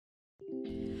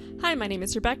Hi, my name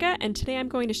is Rebecca, and today I'm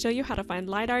going to show you how to find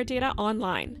LiDAR data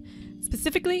online.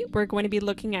 Specifically, we're going to be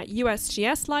looking at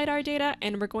USGS LiDAR data,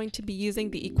 and we're going to be using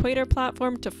the Equator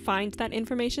platform to find that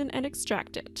information and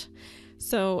extract it.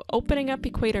 So opening up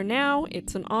Equator now,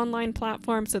 it's an online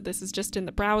platform, so this is just in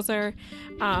the browser.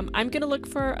 I'm going to look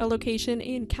for a location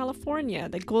in California,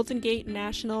 the Golden Gate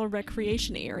National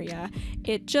Recreation Area.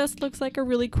 It just looks like a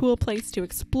really cool place to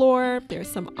explore.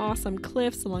 There's some awesome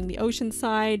cliffs along the ocean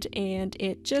side, and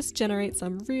it just generates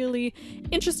some really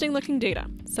interesting looking data.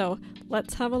 So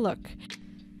let's have a look.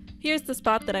 Here's the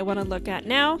spot that I want to look at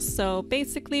now. So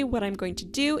basically what I'm going to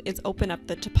do is open up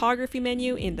the topography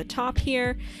menu in the top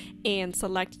here and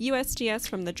select USGS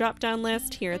from the drop-down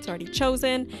list. Here it's already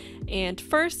chosen. And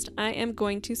first I am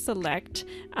going to select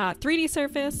 3D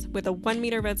surface with a 1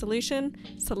 meter resolution,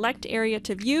 select area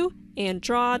to view, and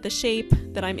draw the shape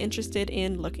that I'm interested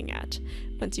in looking at.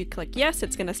 Once you click yes,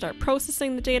 it's going to start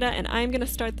processing the data, and I'm going to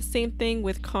start the same thing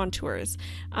with contours.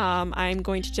 I'm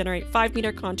going to generate 5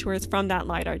 meter contours from that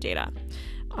LiDAR data.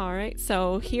 All right,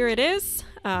 so here it is.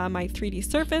 My 3D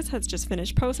surface has just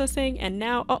finished processing, and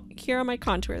now, here are my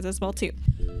contours as well too.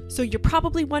 So you're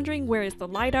probably wondering, where is the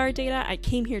LiDAR data? I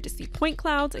came here to see point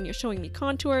clouds and you're showing me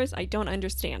contours. I don't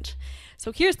understand.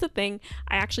 So here's the thing,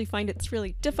 I actually find it's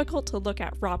really difficult to look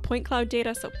at raw point cloud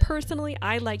data, so personally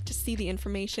I like to see the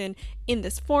information in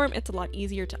this form. It's a lot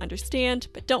easier to understand,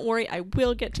 but don't worry, I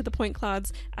will get to the point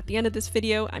clouds at the end of this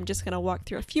video. I'm just going to walk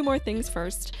through a few more things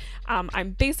first.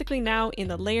 I'm basically now in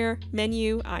the layer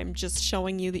menu. I'm just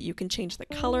showing you that you can change the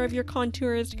color of your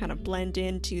contours to kind of blend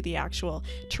into the actual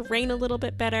terrain a little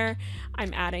bit better.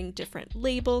 I'm adding different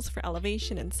labels for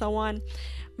elevation and so on.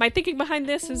 My thinking behind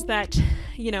this is that,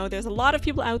 there's a lot of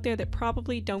people out there that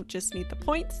probably don't just need the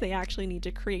points, they actually need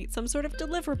to create some sort of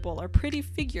deliverable or pretty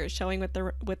figure showing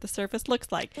what the surface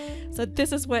looks like. So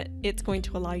this is what it's going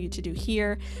to allow you to do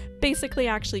here. Basically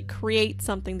actually create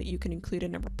something that you can include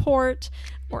in a report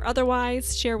or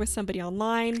otherwise share with somebody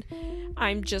online.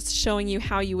 I'm just showing you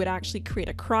how you would actually create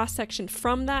a cross-section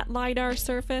from that LiDAR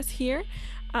surface here.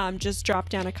 Just drop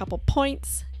down a couple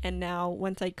points, and now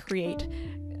once I create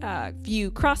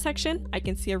view cross-section, I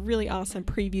can see a really awesome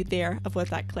preview there of what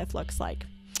that cliff looks like.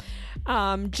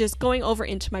 Just going over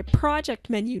into my project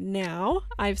menu now,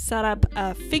 I've set up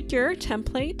a figure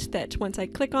template that once I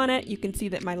click on it, you can see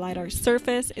that my LiDAR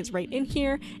surface is right in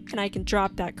here, and I can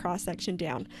drop that cross-section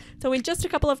down. So in just a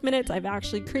couple of minutes, I've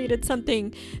actually created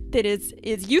something that is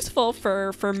useful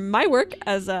for my work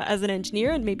as an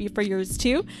engineer, and maybe for yours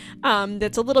too,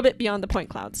 that's a little bit beyond the point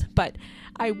clouds. But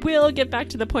I will get back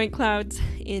to the point clouds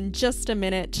in just a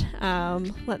minute.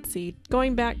 Let's see,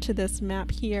 going back to this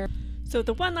map here. So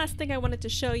the one last thing I wanted to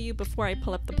show you before I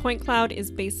pull up the point cloud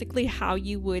is basically how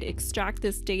you would extract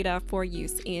this data for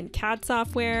use in CAD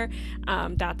software.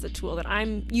 That's a tool that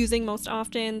I'm using most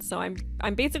often. So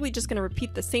I'm basically just going to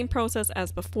repeat the same process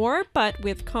as before, but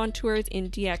with contours in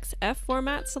DXF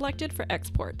format selected for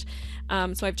export.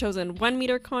 So I've chosen 1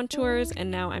 meter contours, and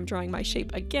now I'm drawing my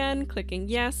shape again, clicking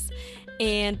yes.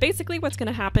 And basically what's going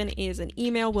to happen is an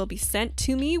email will be sent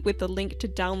to me with the link to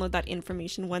download that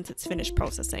information once it's finished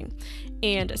processing.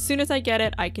 And as soon as I get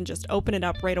it, I can just open it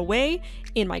up right away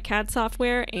in my CAD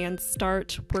software and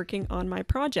start working on my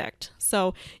project.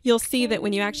 So you'll see that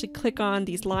when you actually click on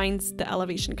these lines, the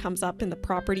elevation comes up in the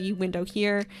property window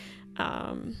here.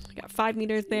 I got 5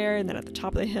 meters there, and then at the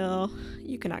top of the hill,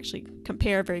 you can actually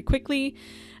compare very quickly.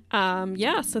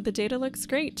 So the data looks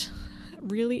great.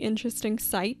 Really interesting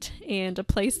site, and a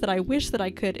place that I wish that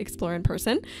I could explore in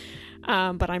person,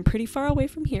 but I'm pretty far away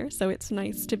from here, so it's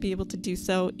nice to be able to do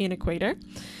so in Equator.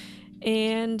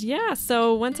 And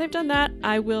so once I've done that,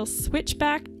 I will switch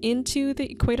back into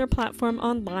the Equator platform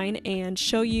online and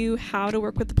show you how to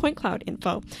work with the point cloud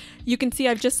info. You can see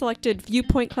I've just selected view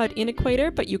point cloud in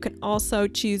Equator, but you can also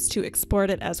choose to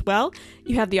export it as well.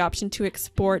 You have the option to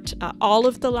export all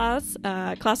of the LAS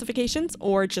classifications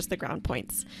or just the ground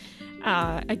points.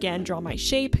 Again, draw my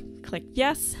shape, click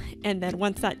yes, and then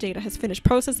once that data has finished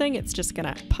processing, it's just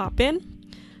gonna pop in.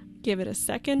 Give it a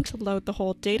second to load the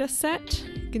whole data set.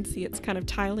 You can see it's kind of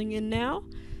tiling in now.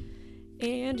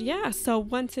 And so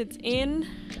once it's in,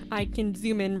 I can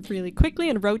zoom in really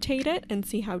quickly and rotate it and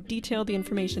see how detailed the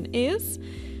information is.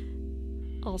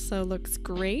 Also looks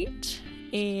great.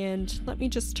 And let me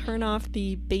just turn off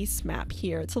the base map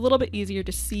here. It's a little bit easier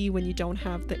to see when you don't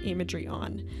have the imagery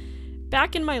on.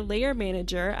 Back in my layer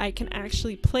manager, I can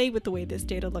actually play with the way this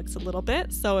data looks a little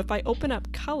bit. So if I open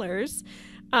up colors,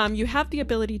 you have the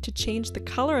ability to change the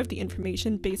color of the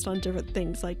information based on different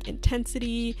things like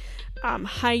intensity,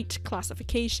 height,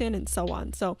 classification, and so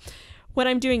on. So what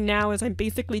I'm doing now is I'm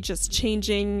basically just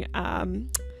changing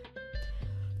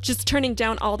just turning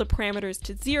down all the parameters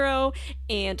to 0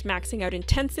 and maxing out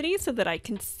intensity so that I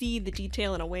can see the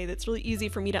detail in a way that's really easy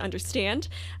for me to understand.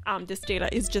 This data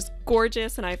is just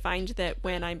gorgeous, and I find that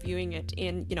when I'm viewing it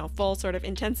in, full sort of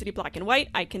intensity black and white,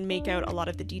 I can make out a lot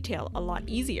of the detail a lot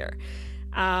easier.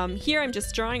 Here I'm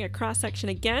just drawing a cross-section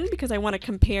again because I want to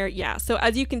compare. So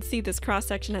as you can see, this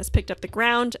cross-section has picked up the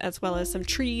ground as well as some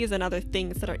trees and other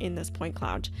things that are in this point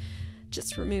cloud.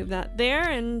 Just remove that there,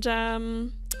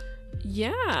 and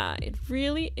yeah, it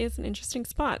really is an interesting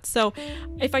spot. So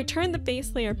if I turn the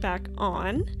base layer back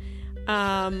on,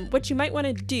 what you might want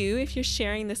to do if you're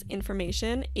sharing this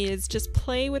information is just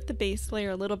play with the base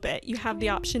layer a little bit. You have the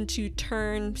option to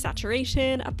turn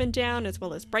saturation up and down as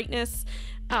well as brightness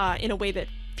in a way that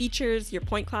features your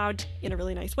point cloud in a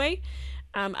really nice way.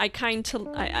 I tend to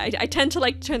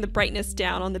like to turn the brightness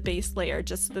down on the base layer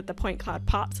just so that the point cloud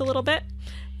pops a little bit.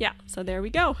 Yeah, so there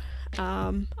we go.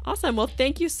 Awesome. Well,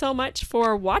 thank you so much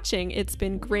for watching. It's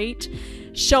been great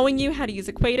showing you how to use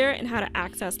Equator and how to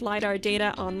access LiDAR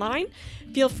data online.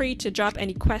 Feel free to drop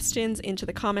any questions into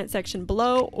the comment section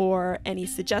below or any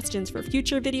suggestions for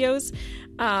future videos.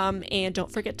 And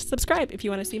don't forget to subscribe if you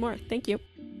want to see more. Thank you.